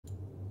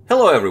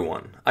Hello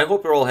everyone, I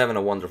hope you're all having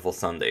a wonderful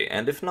Sunday,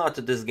 and if not,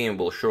 this game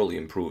will surely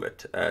improve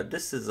it.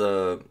 This is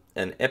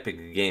an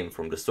epic game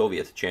from the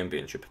Soviet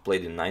Championship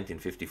played in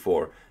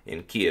 1954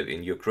 in Kiev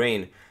in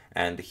Ukraine,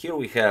 and here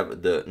we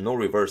have the no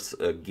reverse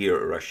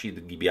gear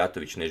Rashid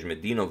Gibiatovich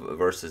Nezhmetdinov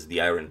versus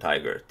the Iron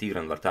Tiger,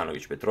 Tigran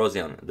Vartanovich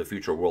Petrosian, the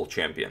future world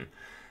champion.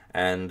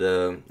 And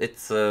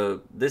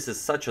this is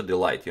such a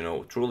delight,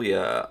 truly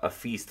a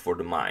feast for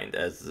the mind,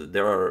 as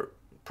there are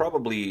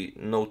probably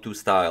no two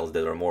styles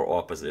that are more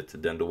opposite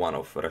than the one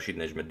of Rashid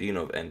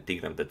Nezhmetdinov and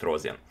Tigran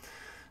Petrosian.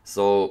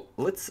 So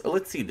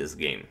let's see this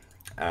game.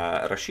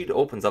 Rashid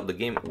opens up the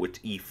game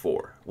with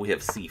e4. We have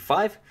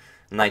c5,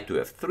 knight to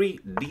f3,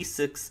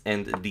 d6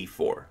 and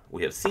d4.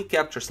 We have c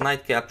captures,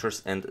 knight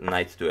captures and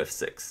knight to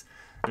f6.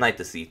 Knight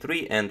to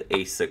c3 and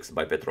a6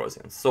 by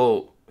Petrosian.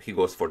 So he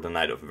goes for the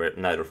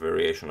Najdorf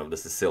variation of the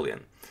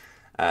Sicilian.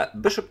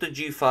 Bishop to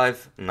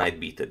g5, knight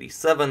b to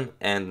d7,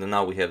 and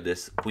now we have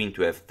this queen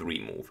to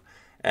f3 move.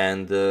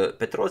 And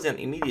Petrosian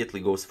immediately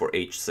goes for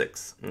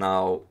h6.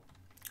 Now,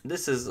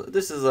 this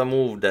is a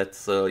move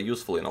that's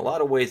useful in a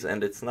lot of ways,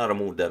 and it's not a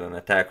move that an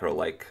attacker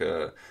like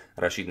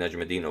Rashid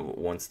Nezhmetdinov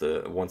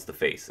wants to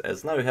face.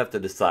 As now you have to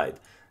decide: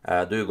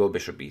 do you go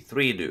bishop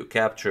e3? Do you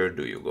capture?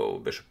 Do you go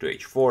bishop to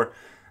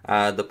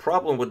h4? The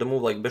problem with the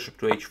move like bishop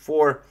to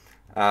h4.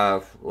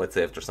 Let's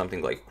say after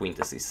something like queen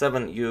to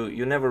c7,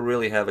 you never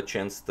really have a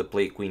chance to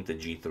play queen to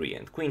g3,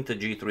 and queen to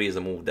g3 is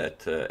a move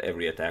that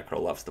every attacker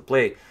loves to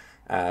play,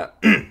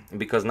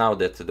 because now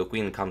that the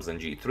queen comes on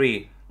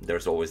g3,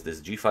 there's always this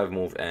g5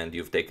 move, and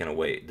you've taken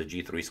away the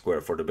g3 square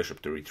for the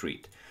bishop to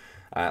retreat.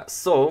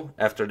 So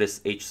after this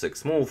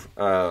h6 move,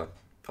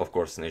 of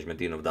course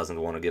Nezhmetdinov doesn't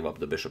want to give up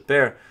the bishop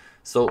pair,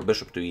 so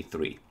bishop to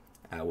e3.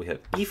 We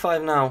have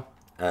e5 now,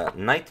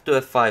 knight to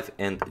f5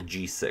 and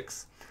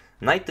g6.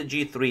 Knight to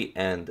g3,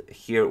 and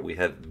here we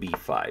have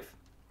b5.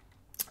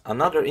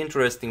 Another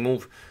interesting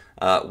move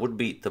would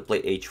be to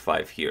play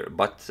h5 here,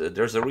 but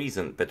there's a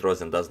reason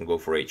Petrosian doesn't go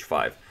for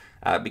h5,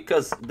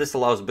 because this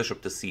allows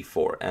bishop to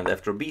c4, and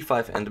after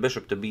b5 and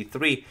bishop to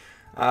b3,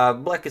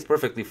 black is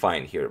perfectly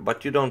fine here,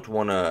 but you don't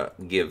want to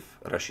give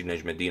Rashid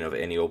Nezhmetdinov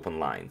any open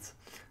lines.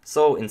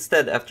 So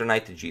instead, after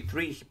knight to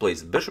g3, he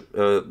plays bishop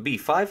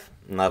b5,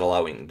 not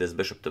allowing this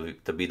bishop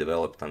to be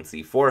developed on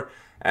c4,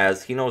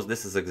 as he knows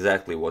this is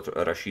exactly what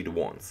Rashid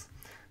wants.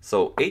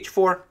 So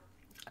h4,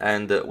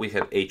 and we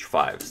have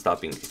h5,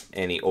 stopping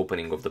any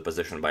opening of the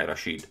position by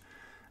Rashid.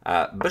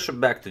 Bishop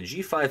back to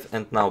g5,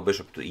 and now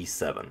bishop to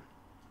e7.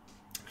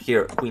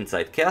 Here,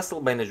 queenside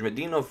castle by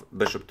Nezhmetdinov,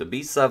 bishop to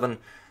b7,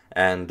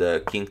 and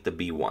king to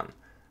b1.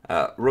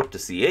 Rook to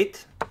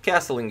c8.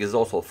 Castling is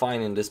also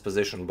fine in this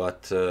position,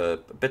 but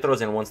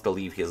Petrosian wants to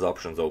leave his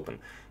options open.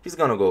 He's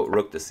gonna go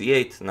rook to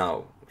c8.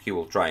 Now he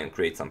will try and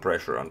create some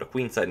pressure on the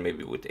queen side,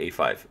 maybe with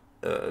a5,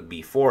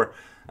 b4.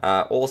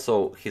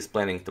 Also, he's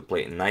planning to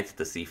play knight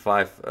to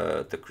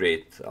c5 to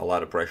create a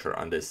lot of pressure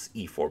on this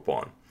e4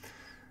 pawn.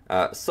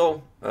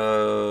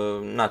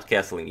 Not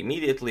castling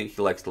immediately, he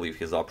likes to leave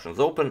his options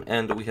open,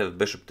 and we have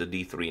bishop to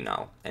d3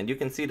 now. And you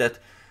can see that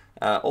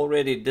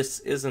already this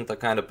isn't a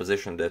kind of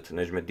position that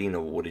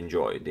Nezhmetdinov would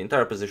enjoy. The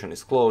entire position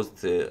is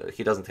closed,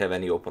 he doesn't have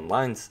any open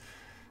lines,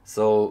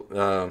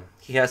 so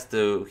he has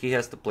to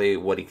play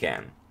what he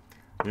can.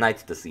 Knight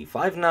to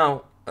c5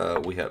 now,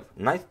 we have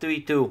knight to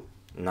e2,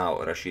 now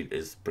Rashid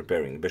is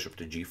preparing bishop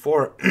to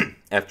g4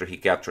 after he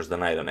captures the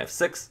knight on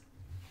f6,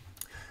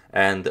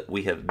 and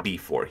we have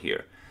b4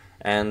 here.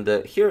 And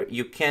here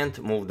you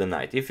can't move the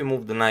knight. If you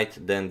move the knight,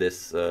 then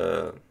this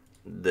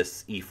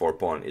e4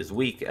 pawn is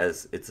weak,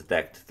 as it's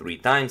attacked 3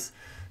 times.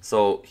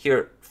 So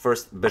here,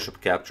 first bishop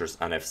captures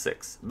on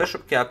f6.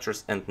 Bishop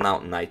captures, and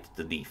now knight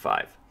to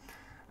d5.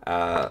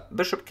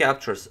 Bishop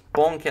captures,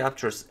 pawn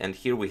captures, and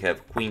here we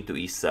have queen to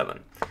e7.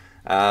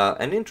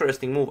 An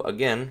interesting move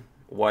again.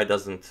 Why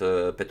doesn't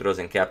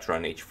Petrosian capture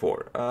on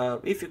h4?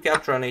 If you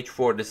capture on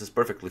h4, this is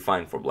perfectly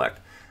fine for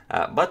black.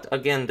 But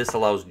again, this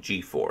allows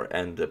g4,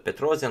 and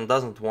Petrosian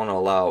doesn't want to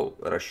allow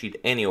Rashid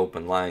any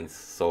open lines,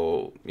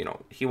 so,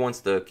 he wants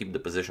to keep the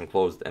position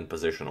closed and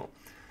positional.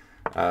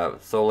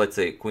 So let's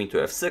say queen to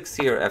f6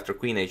 here, after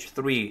queen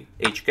h3,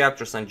 h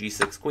captures on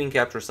g6, queen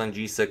captures on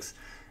g6,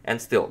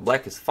 and still,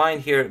 black is fine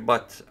here,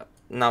 but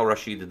now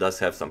Rashid does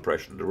have some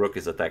pressure. The rook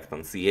is attacked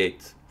on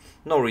c8,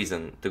 no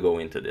reason to go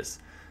into this.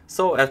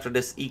 So after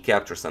this e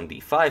captures on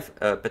d5,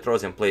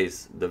 Petrosian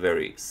plays the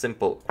very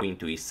simple queen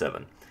to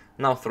e7.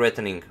 Now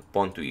threatening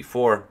pawn to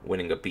e4,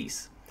 winning a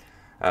piece.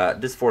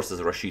 This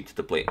forces Rashid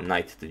to play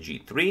knight to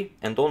g3,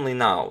 and only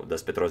now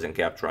does Petrosian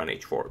capture on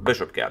h4.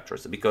 Bishop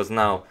captures, because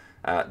now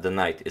the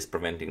knight is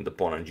preventing the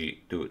pawn on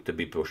g2 to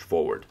be pushed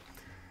forward.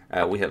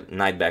 We have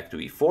knight back to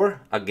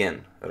e4.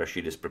 Again,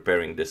 Rashid is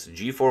preparing this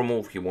g4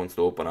 move. He wants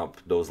to open up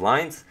those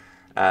lines,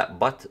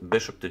 but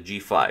bishop to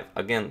g5,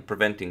 again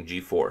preventing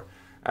g4.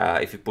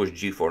 If you push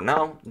g4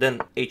 now,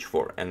 then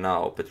h4, and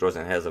now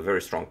Petrosian has a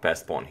very strong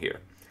passed pawn here.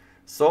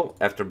 So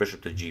after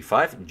bishop to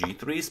g5,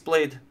 g3 is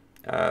played.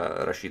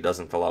 Rashid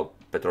doesn't allow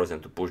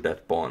Petrosian to push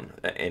that pawn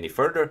any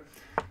further,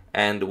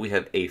 and we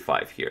have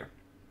a5 here.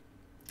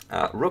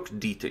 Rook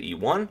d to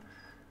e1,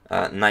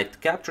 Knight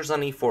captures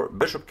on e4,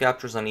 bishop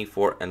captures on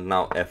e4, and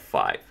now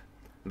f5.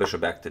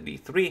 Bishop back to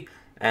d3,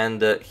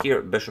 and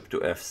here bishop to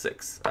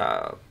f6.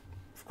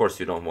 Of course,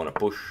 you don't want to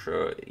push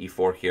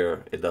e4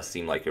 here. It does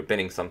seem like you're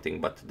pinning something,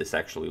 but this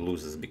actually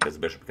loses because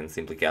bishop can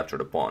simply capture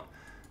the pawn.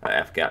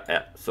 F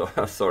captures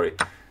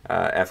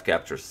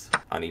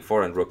on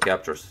e4 and rook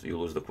captures, you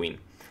lose the queen.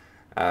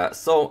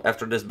 So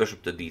after this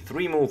bishop to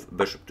d3 move,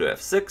 bishop to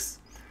f6,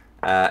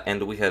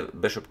 and we have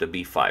bishop to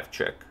b5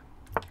 check.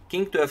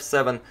 King to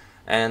f7,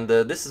 and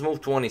this is move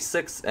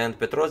 26, and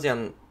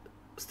Petrosian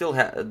still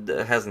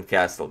hasn't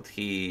castled.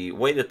 He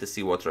waited to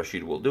see what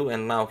Rashid will do,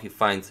 and now he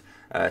finds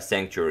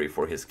sanctuary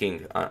for his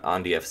king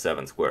on the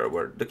f7 square,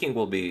 where the king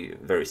will be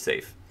very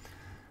safe.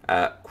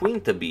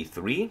 Queen to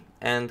b3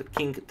 and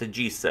king to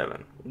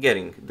g7,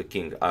 getting the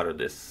king out of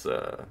this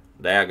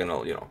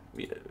diagonal. You know,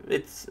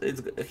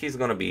 he's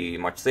gonna be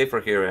much safer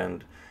here,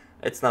 and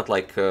it's not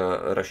like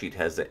Rashid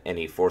has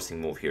any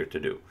forcing move here to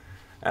do.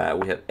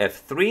 We have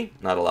f3,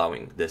 not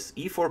allowing this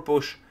e4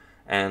 push,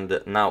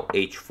 and now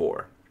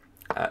h4.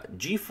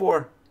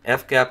 g4,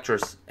 f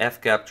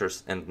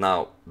captures, and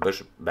now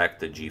bishop back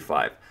to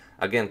g5,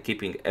 again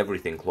keeping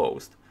everything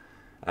closed.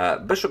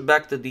 Bishop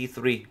back to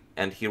d3,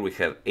 and here we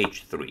have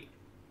h3.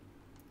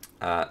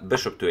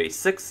 Bishop to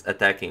a6,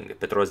 attacking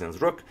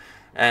Petrosian's rook,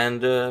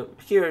 and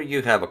here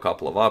you have a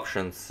couple of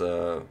options.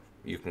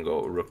 You can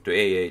go rook to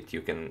a8,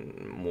 you can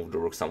move the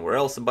rook somewhere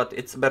else, but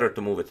it's better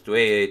to move it to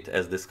a8,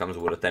 as this comes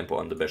with a tempo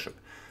on the bishop.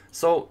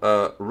 So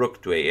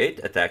rook to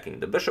a8, attacking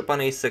the bishop on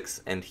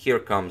a6, and here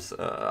comes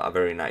a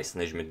very nice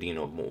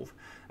Nezhmetdinov move.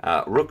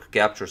 Rook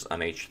captures on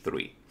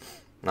h3.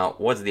 Now,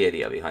 what's the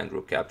idea behind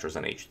rook captures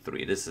on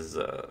h3?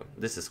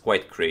 This is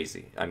quite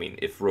crazy. I mean,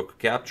 if rook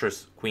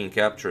captures, queen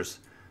captures,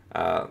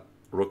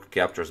 rook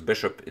captures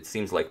bishop, it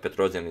seems like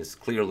Petrosian is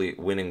clearly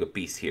winning a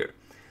piece here.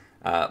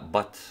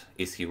 But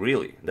is he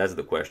really? That's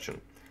the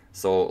question.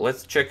 So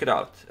let's check it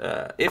out.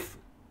 If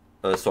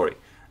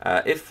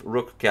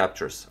rook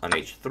captures on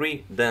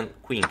h3, then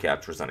queen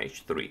captures on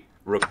h3.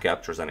 Rook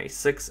captures on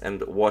a6,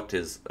 and what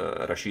is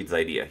Rashid's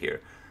idea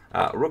here?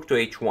 Rook to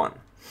h1.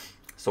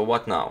 So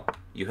what now?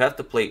 You have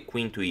to play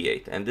queen to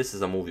e8, and this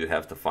is a move you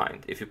have to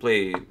find. If you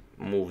play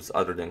moves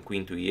other than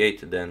queen to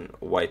e8, then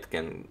white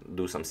can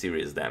do some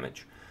serious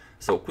damage.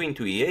 So queen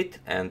to e8,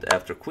 and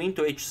after queen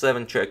to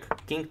h7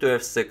 check, king to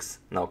f6,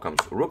 now comes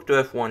rook to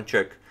f1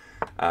 check.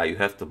 You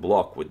have to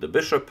block with the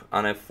bishop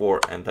on f4,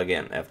 and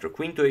again, after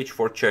queen to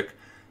h4 check,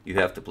 you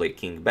have to play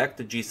king back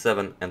to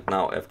g7, and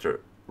now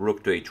after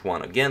rook to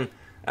h1 again,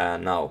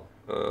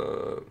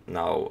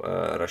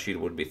 Rashid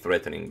would be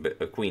threatening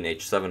queen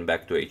h7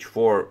 back to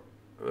h4,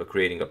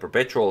 creating a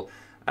perpetual,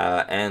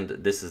 and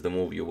this is the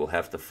move you will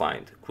have to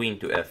find, queen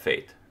to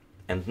f8.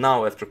 And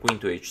now after queen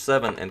to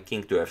h7 and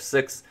king to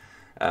f6,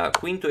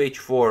 queen to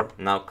h4,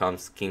 now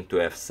comes king to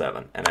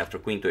f7, and after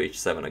queen to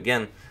h7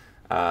 again,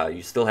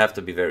 you still have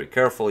to be very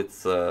careful.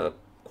 It's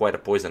quite a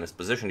poisonous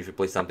position. If you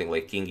play something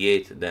like king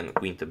e8, then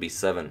queen to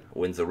b7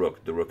 wins the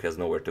rook has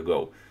nowhere to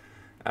go.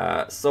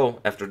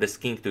 So after this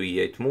king to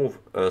e8 move,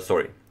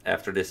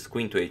 after this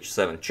queen to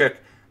h7 check,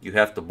 you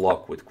have to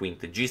block with queen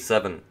to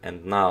g7,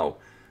 and now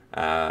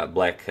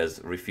black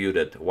has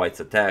refuted white's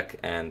attack,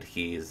 and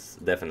he's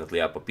definitely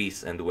up a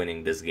piece and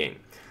winning this game.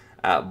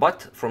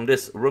 But from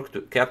this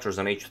rook captures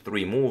on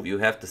h3 move, you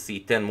have to see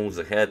 10 moves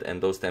ahead,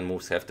 and those 10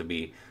 moves have to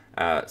be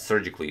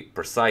surgically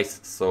precise.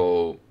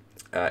 So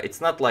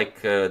it's not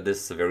like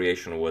this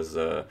variation was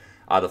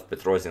out of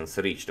Petrosian's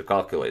reach to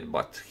calculate,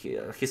 but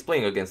he's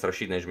playing against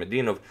Rashid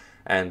Nezhmetdinov,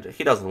 and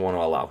he doesn't want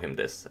to allow him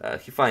this.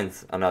 He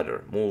finds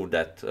another move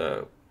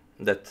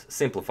that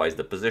simplifies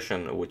the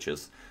position, which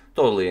is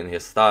totally in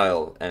his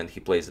style, and he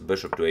plays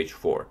bishop to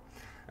h4.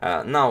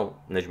 Now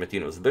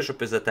Nezhmetdinov's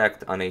bishop is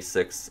attacked on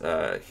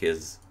a6,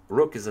 his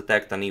rook is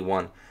attacked on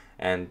e1,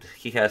 and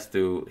he has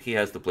to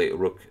play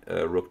rook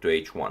to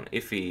h1.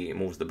 If he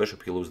moves the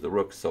bishop, he loses the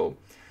rook, so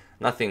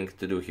nothing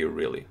to do here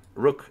really.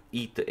 Rook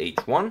e to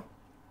h1,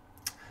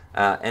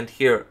 and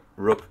here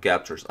rook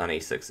captures on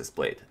a6 is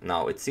played.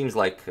 Now it seems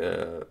like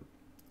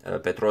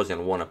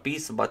Petrosian won a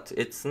piece, but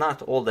it's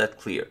not all that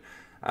clear.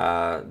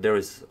 There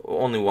is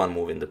only one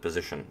move in the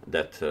position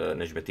that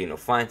Nezhmetdinov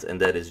finds, and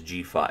that is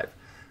g5.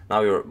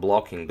 Now you're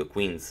blocking the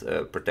queen's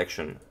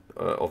protection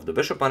of the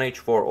bishop on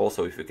h4.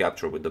 Also, if you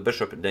capture with the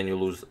bishop, then you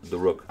lose the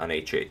rook on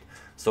h8.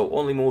 So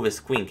only move is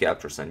queen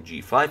captures on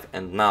g5,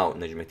 and now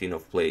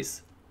Nezhmetdinov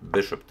plays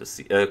bishop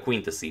to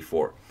queen to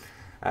c4.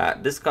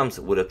 This comes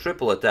with a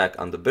triple attack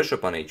on the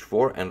bishop on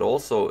h4, and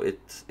also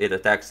it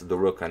attacks the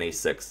rook on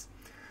a6.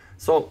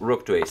 So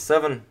rook to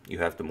a7, you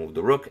have to move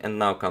the rook, and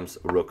now comes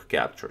rook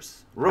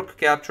captures. Rook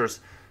captures,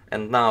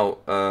 and now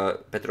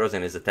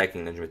Petrosian is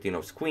attacking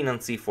Nezhmetdinov's queen on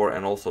c4,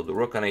 and also the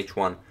rook on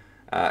h1.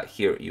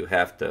 Here you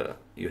have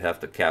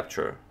to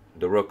capture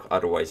the rook,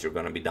 otherwise you're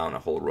going to be down a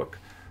whole rook.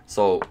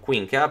 So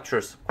queen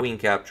captures,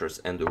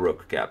 and the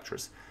rook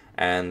captures.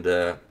 And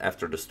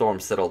after the storm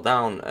settled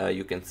down,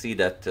 you can see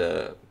that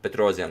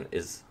Petrosian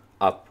is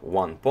up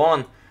one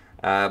pawn.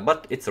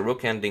 But it's a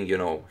rook ending, you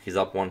know, he's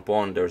up one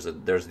pawn. There's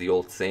the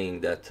old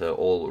saying that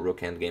all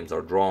rook end games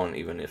are drawn,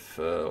 even if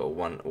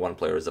one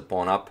player is a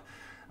pawn up.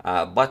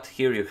 But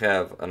here you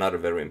have another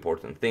very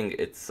important thing.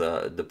 It's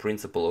the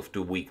principle of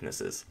two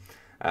weaknesses.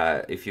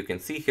 If you can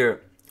see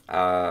here,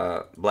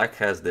 black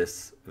has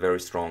this very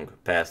strong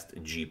passed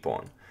g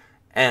pawn,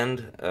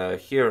 and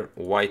here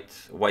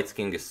white's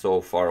king is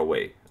so far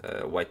away.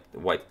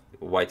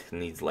 White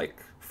needs like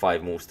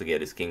 5 moves to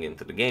get his king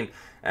into the game,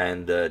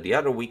 and the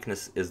other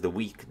weakness is the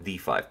weak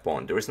d5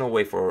 pawn. There is no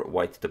way for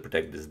white to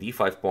protect this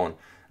d5 pawn.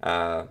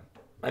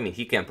 I mean,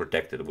 he can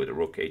protect it with a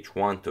rook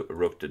h1 to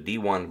rook to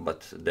d1,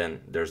 but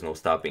then there's no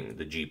stopping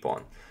the g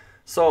pawn.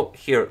 So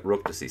here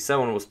rook to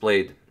c7 was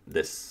played.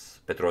 This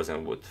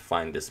Petrosian would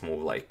find this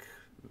move like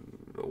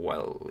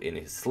while in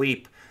his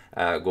sleep,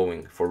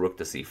 going for rook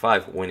to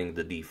c5, winning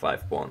the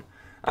d5 pawn.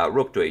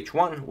 Rook to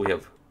h1, we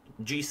have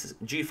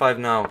g5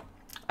 now,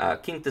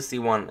 king to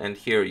c1, and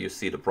here you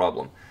see the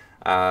problem.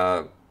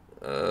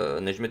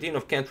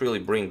 Nezhmetdinov can't really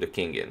bring the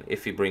king in.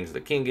 If he brings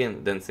the king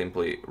in, then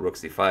simply rook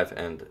c5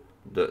 and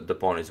the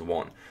pawn is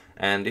won.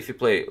 And if you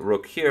play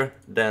rook here,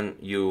 then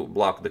you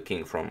block the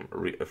king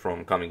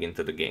from coming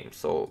into the game.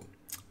 So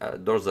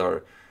those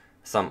are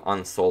some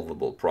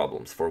unsolvable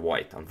problems for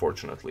white,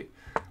 unfortunately.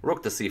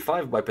 Rook to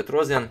c5 by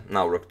Petrosian,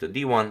 now rook to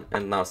d1,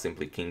 and now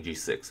simply king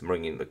g6,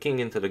 bringing the king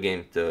into the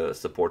game to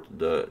support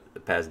the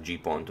passed g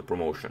pawn to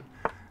promotion.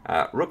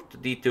 Rook to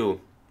d2,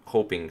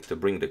 hoping to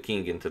bring the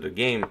king into the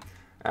game,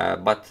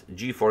 but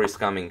g4 is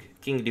coming,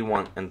 king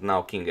d1, and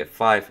now king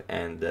f5,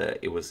 and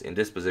it was in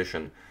this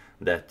position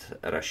that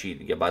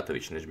Rashid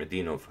Gabatovich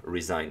Nezhmetdinov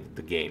resigned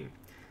the game.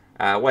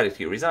 Why did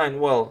he resign?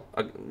 Well,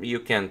 you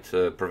can't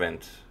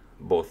prevent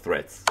both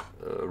threats.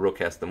 Rook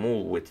has to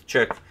move with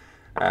check.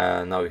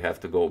 Now you have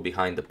to go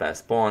behind the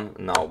passed pawn.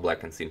 Now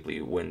black can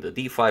simply win the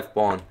d5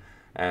 pawn,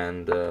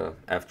 and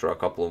after a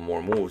couple of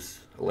more moves,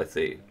 let's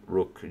say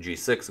rook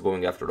g6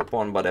 going after the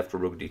pawn, but after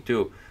rook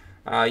d2,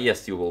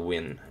 yes, you will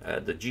win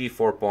the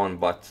g4 pawn,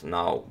 but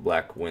now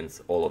black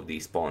wins all of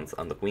these pawns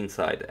on the queen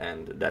side,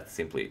 and that's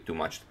simply too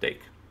much to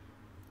take.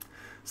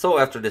 So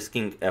after this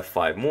king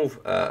f5 move,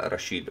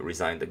 Rashid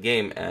resigned the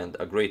game, and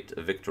a great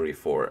victory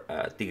for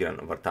Tigran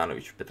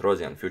Vartanovich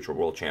Petrosian, future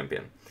world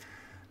champion.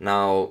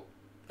 Now,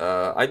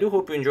 I do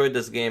hope you enjoyed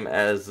this game,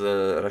 as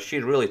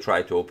Rashid really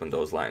tried to open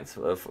those lines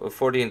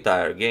for the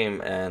entire game,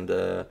 and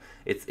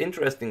it's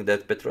interesting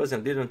that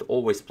Petrosian didn't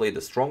always play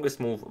the strongest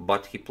move,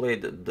 but he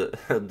played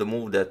the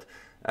move that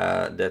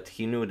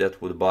he knew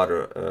that would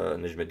bother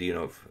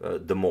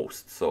Nezhmetdinov the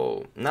most.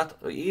 So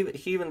he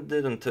even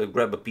didn't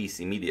grab a piece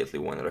immediately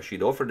when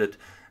Rashid offered it,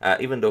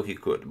 even though he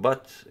could.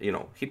 But you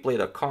know, he played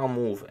a calm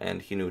move,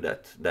 and he knew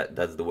that's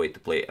the way to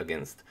play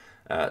against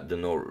the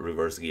no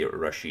reverse gear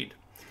Rashid.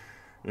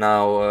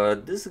 Now,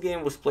 this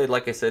game was played,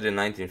 like I said, in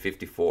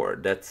 1954.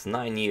 That's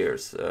 9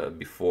 years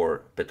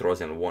before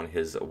Petrosian won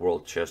his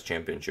World Chess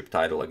Championship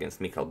title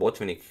against Mikhail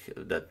Botvinnik.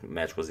 That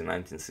match was in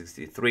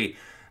 1963.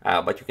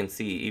 But you can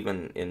see,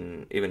 even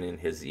in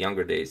his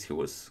younger days, he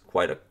was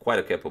quite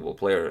a capable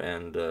player,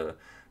 and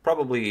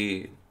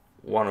probably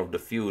one of the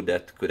few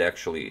that could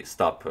actually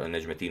stop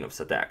Nezhmetdinov's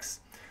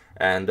attacks.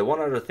 And one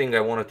other thing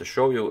I wanted to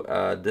show you,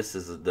 this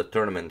is the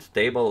tournament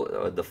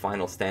table, the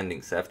final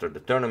standings after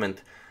the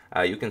tournament.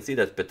 You can see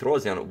that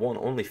Petrosian won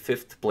only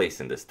 5th place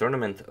in this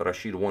tournament,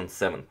 Rashid won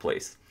 7th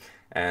place.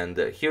 And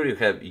here you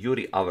have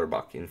Yuri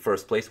Averbakh in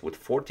 1st place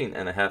with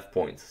 14.5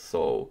 points.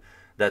 So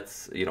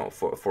that's, you know,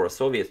 for a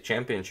Soviet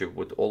championship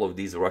with all of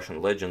these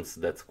Russian legends,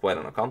 that's quite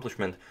an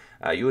accomplishment.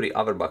 Yuri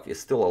Averbakh is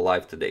still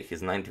alive today.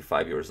 He's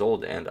 95 years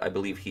old, and I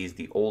believe he's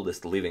the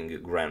oldest living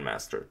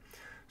grandmaster.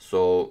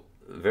 So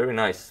very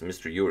nice,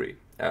 Mr. Yuri.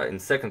 In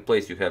 2nd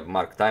place you have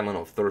Mark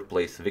Taimanov, 3rd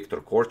place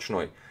Viktor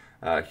Korchnoi.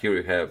 Here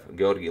you have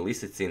Georgy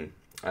Lisitsyn.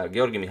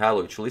 Georgy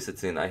Mikhailovich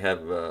Lisitsyn, I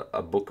have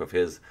a book of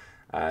his.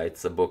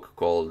 It's a book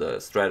called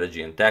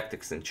Strategy and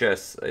Tactics in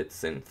Chess.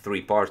 It's in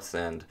 3 parts,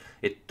 and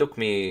it took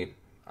me,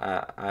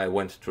 I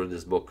went through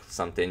this book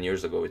some 10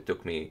 years ago. It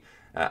took me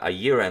a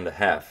year and a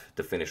half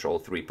to finish all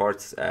 3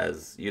 parts,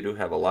 as you do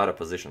have a lot of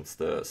positions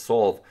to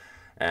solve.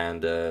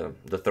 And the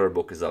 3rd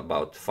book is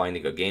about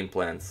finding a game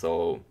plan.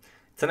 So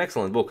it's an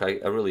excellent book. I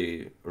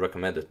really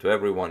recommend it to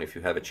everyone. If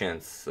you have a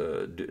chance,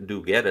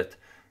 do get it,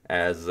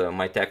 as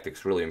my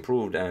tactics really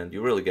improved, and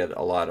you really get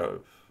a lot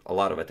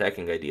of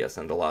attacking ideas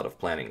and a lot of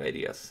planning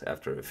ideas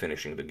after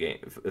finishing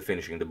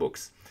the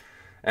books.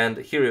 And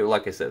here,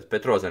 like I said,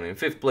 Petrosian in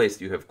 5th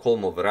place. You have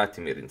Kolmov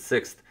Veratimir in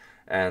 6th,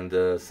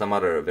 and some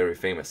other very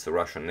famous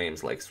Russian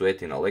names like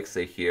Suetin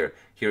Alexei here.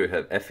 Here you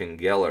have Efim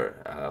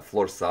Geller,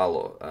 Flor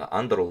Salo,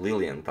 Andro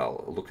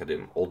Lilienthal. Look at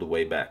him all the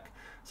way back.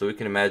 So you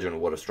can imagine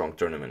what a strong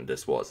tournament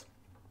this was.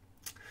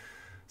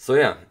 So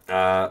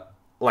yeah,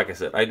 like I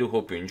said, I do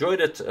hope you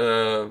enjoyed it.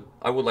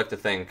 I would like to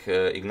thank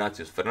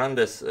Ignatius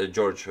Fernandez,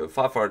 George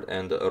Fafard,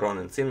 and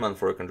Ronan Zinman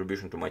for a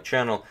contribution to my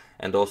channel,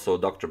 and also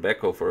Dr.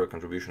 Beko for a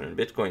contribution in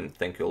Bitcoin.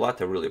 Thank you a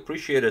lot, I really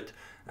appreciate it.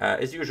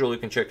 As usual, you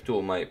can check 2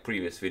 of my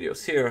previous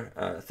videos here.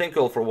 Thank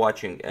you all for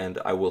watching, and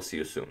I will see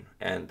you soon.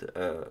 And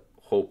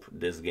hope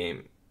this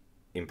game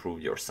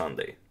improved your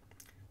Sunday.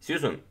 See you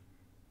soon!